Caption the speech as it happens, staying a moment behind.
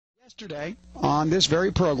Yesterday, on this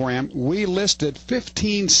very program, we listed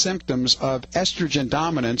 15 symptoms of estrogen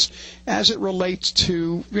dominance as it relates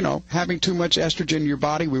to, having too much estrogen in your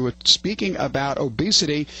body. We were speaking about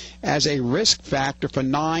obesity as a risk factor for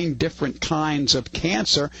 9 different kinds of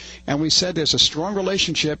cancer, and we said there's a strong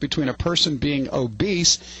relationship between a person being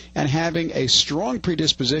obese and having a strong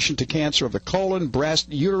predisposition to cancer of the colon, breast,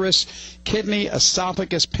 uterus, kidney,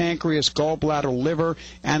 esophagus, pancreas, gallbladder, liver,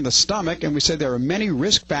 and the stomach. And we said there are many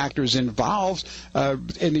risk factors involved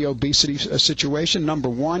in the obesity situation. Number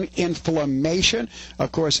one, inflammation.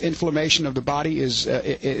 Of course, inflammation of the body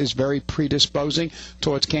is very predisposing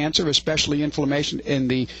towards cancer, especially inflammation in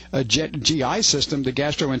the GI system, the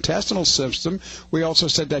gastrointestinal system. We also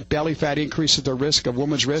said that belly fat increases the risk of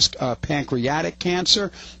women's risk of pancreatic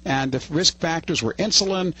cancer, and the risk factors were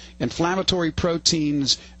insulin, inflammatory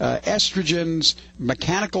proteins, estrogens,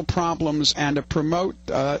 mechanical problems, and to promote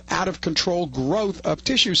out-of-control growth of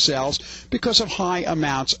tissue cells because of high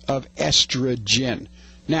amounts of estrogen.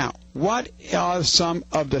 Now, what are some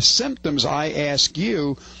of the symptoms, I ask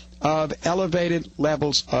you, of elevated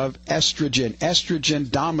levels of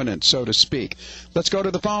estrogen dominance, so to speak? Let's go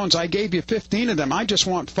to the phones. I gave you 15 of them. I just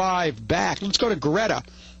want 5 back. Let's go to Greta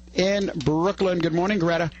in Brooklyn. Good morning,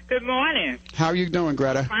 Greta. Good morning. How are you doing,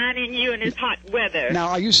 Greta? Finding you in this hot weather. Now,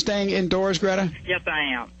 are you staying indoors, Greta? Yes,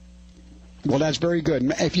 I am. Well, that's very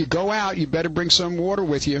good. If you go out, you better bring some water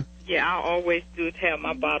with you. Yeah, I always do have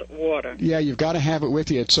my bottled water. Yeah, you've got to have it with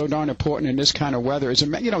you. It's so darn important in this kind of weather.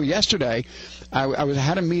 Yesterday I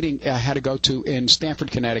had a meeting I had to go to in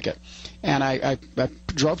Stamford, Connecticut, and I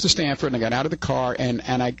drove to Stamford and I got out of the car and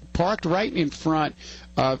I parked right in front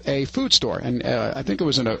of a food store, and I think it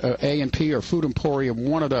was an A&P or Food Emporium,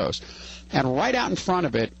 one of those, and right out in front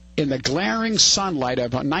of it, in the glaring sunlight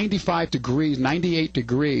of 95 degrees, 98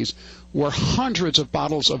 degrees, were hundreds of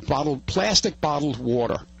bottles of plastic bottled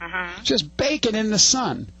water, just baking in the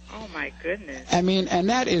sun. Oh my goodness! I mean, and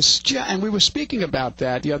that is, and we were speaking about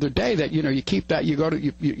that the other day. That you keep that, you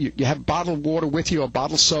have bottled water with you, a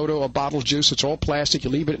bottled soda, or a bottled juice. It's all plastic. You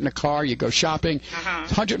leave it in the car. You go shopping.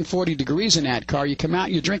 140 degrees in that car. You come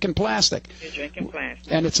out, you're drinking plastic. You're drinking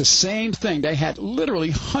plastic. And it's the same thing. They had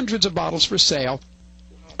literally hundreds of bottles for sale.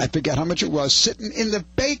 I forget how much it was, sitting in the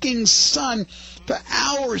baking sun for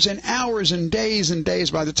hours and hours and days and days.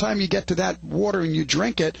 By the time you get to that water and you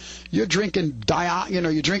drink it, you're drinking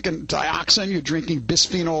you're drinking dioxin, you're drinking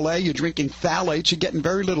bisphenol A, you're drinking phthalates, you're getting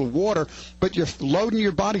very little water, but you're loading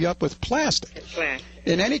your body up with plastic.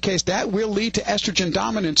 In any case, that will lead to estrogen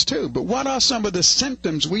dominance too. But what are some of the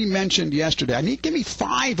symptoms we mentioned yesterday? Give me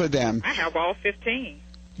 5 of them. I have all 15.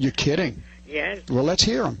 You're kidding? Yes. Well, let's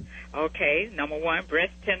hear them. Okay, number 1,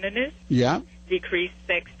 breast tenderness. Yeah. Decreased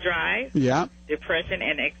sex drive. Yeah. Depression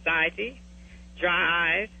and anxiety.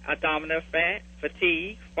 Dry eyes, abdominal fat,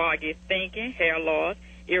 fatigue, foggy thinking, hair loss,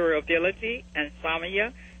 irritability,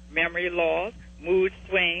 insomnia, memory loss, mood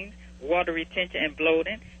swings, water retention and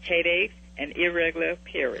bloating, headaches, and irregular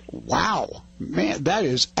periods. Wow. Man, that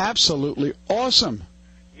is absolutely awesome.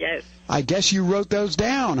 Yes. I guess you wrote those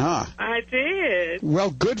down, huh? I did. Well,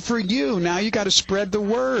 good for you. Now you got to spread the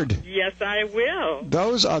word. Yes, I will.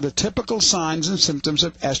 Those are the typical signs and symptoms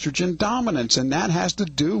of estrogen dominance, and that has to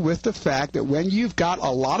do with the fact that when you've got a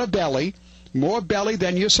lot of belly, more belly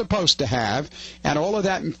than you're supposed to have, and all of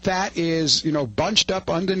that fat is, bunched up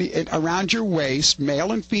underneath, around your waist,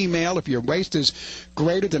 male and female. If your waist is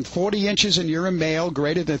greater than 40 inches and you're a male,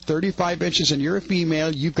 greater than 35 inches and you're a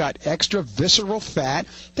female, you've got extra visceral fat.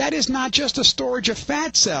 That is not just a storage of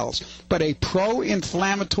fat cells, but a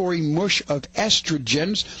pro-inflammatory mush of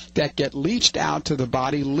estrogens that get leached out to the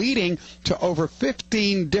body, leading to over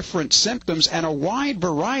 15 different symptoms and a wide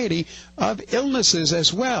variety of illnesses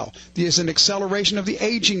as well. There's an acceleration of the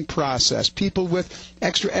aging process. People with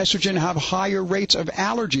extra estrogen have higher rates of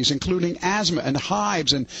allergies, including asthma and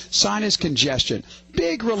hives and sinus congestion.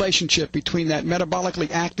 Big relationship between that metabolically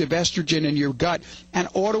active estrogen in your gut and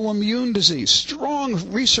autoimmune disease.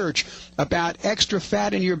 Strong research about extra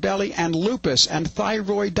fat in your belly and lupus and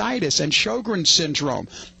thyroiditis and Sjogren's syndrome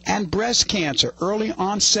and breast cancer, early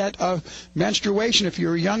onset of menstruation if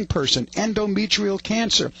you're a young person, endometrial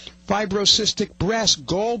cancer, fibrocystic breast,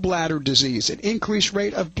 gallbladder disease, an increased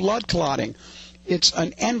rate of blood clotting. It's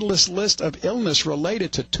an endless list of illness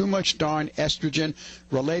related to too much darn estrogen,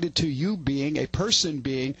 related to you being a person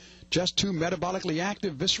being just too metabolically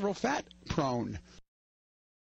active, visceral fat prone.